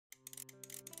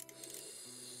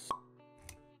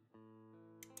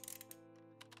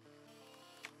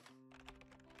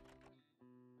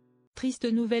Triste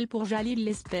nouvelle pour Jalil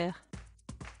Lespert.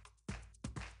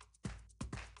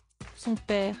 Son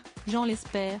père, Jalil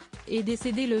Lespert, est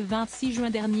décédé le 26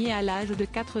 juin dernier à l'âge de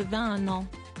 81 ans.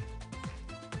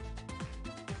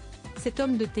 Cet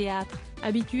homme de théâtre,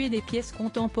 habitué des pièces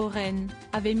contemporaines,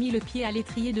 avait mis le pied à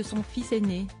l'étrier de son fils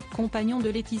aîné, compagnon de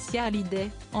Laetitia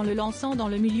Hallyday, en le lançant dans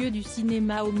le milieu du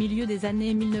cinéma au milieu des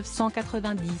années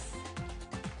 1990.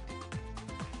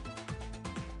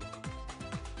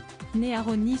 Né à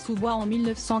Rosny-sous-Bois en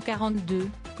 1942,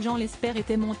 Jalil Lespert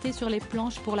était monté sur les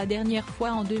planches pour la dernière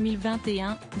fois en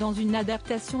 2021, dans une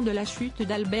adaptation de La Chute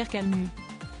d'Albert Camus.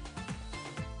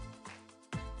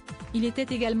 Il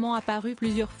était également apparu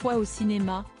plusieurs fois au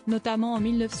cinéma, notamment en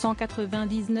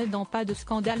 1999 dans Pas de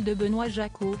scandale de Benoît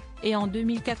Jacquot, et en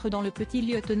 2004 dans Le Petit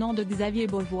lieutenant de Xavier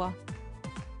Beauvois.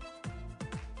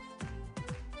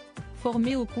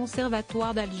 Formé au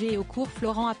Conservatoire d'Alger et au cours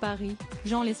Florent à Paris,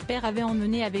 Jalil Lespert avait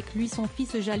emmené avec lui son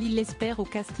fils Jalil Lespert au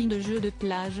casting de Jeux de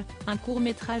plage, un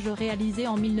court-métrage réalisé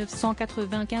en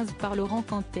 1995 par Laurent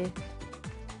Cantet.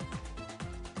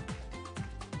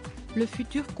 Le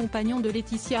futur compagnon de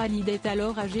Laetitia Hallyday est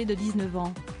alors âgé de 19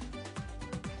 ans.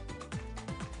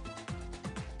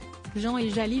 Jean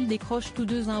et Jalil décrochent tous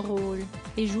deux un rôle,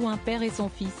 et jouent un père et son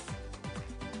fils.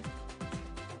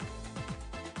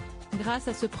 Grâce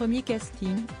à ce premier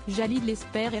casting, Jalil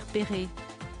Lespert est repéré.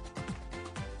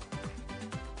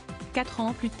 4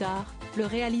 ans plus tard, le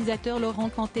réalisateur Laurent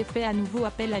Cantet fait à nouveau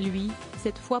appel à lui,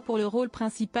 cette fois pour le rôle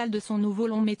principal de son nouveau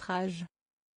long-métrage.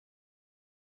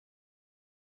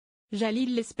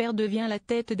 Jalil Lespert devient la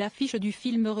tête d'affiche du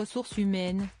film Ressources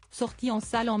humaines, sorti en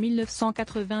salle en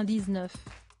 1999.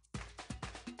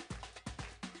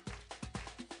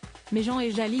 Mais Jean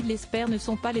et Jalil Lespert ne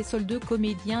sont pas les seuls deux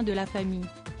comédiens de la famille.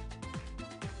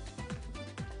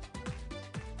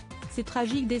 Ces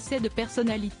tragiques décès de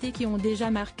personnalités qui ont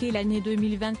déjà marqué l'année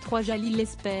 2023. Jalil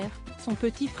Lespert, son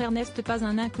petit frère n'est pas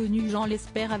un inconnu. Jalil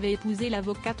Lespert avait épousé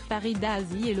l'avocate Farida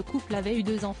Aziz et le couple avait eu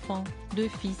 2 enfants, 2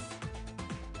 fils.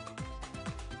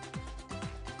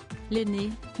 L'aîné,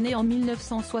 né en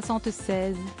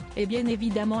 1976, est bien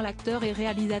évidemment l'acteur et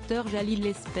réalisateur Jalil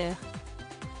Lespert.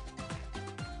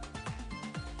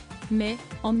 Mais,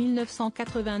 en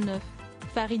 1989,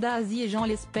 Farida Aziz et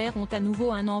Jalil Lespert ont à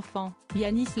nouveau un enfant,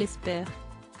 Yanis Lespert.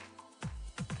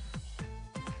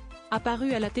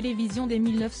 Apparu à la télévision dès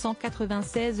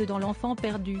 1996 dans L'Enfant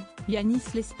perdu, Yanis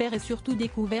Lespert est surtout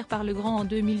découvert par le grand en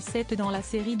 2007 dans la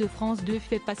série de France 2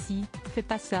 Fais pas ci, fais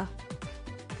pas ça.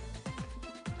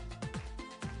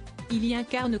 Il y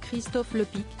incarne Christophe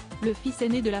Lepic, le fils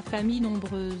aîné de la famille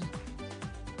nombreuse.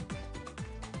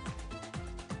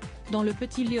 Dans Le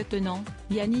Petit lieutenant,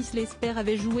 Yanis Lespert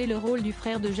avait joué le rôle du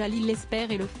frère de Jalil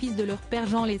Lespert et le fils de leur père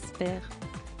Jalil Lespert.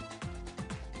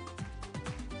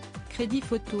 Crédit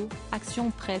photo,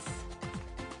 Action Presse.